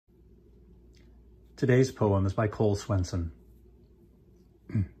Today's poem is by Swensen.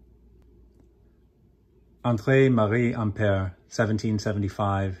 André-Marie Ampère,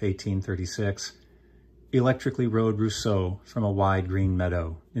 1775-1836, electrically rode Rousseau from a wide green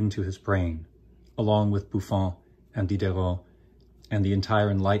meadow into his brain, along with Buffon and Diderot, and the entire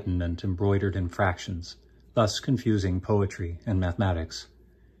Enlightenment embroidered in fractions, thus confusing poetry and mathematics.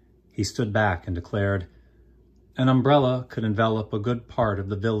 He stood back and declared, "An umbrella could envelop a good part of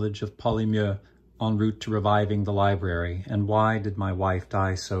the village of Polymieux en route to reviving the library, and why did my wife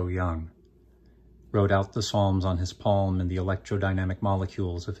die so young?" Wrote out the Psalms on his palm in the electrodynamic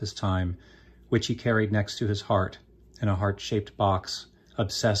molecules of his time, which he carried next to his heart in a heart-shaped box,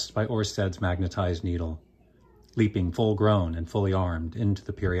 obsessed by Ørsted's magnetized needle, leaping full-grown and fully armed into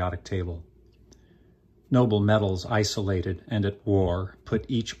the periodic table. Noble metals isolated and at war put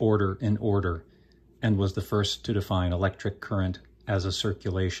each order in order, and was the first to define electric current as a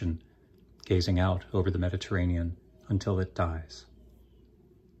circulation, gazing out over the Mediterranean until it dies.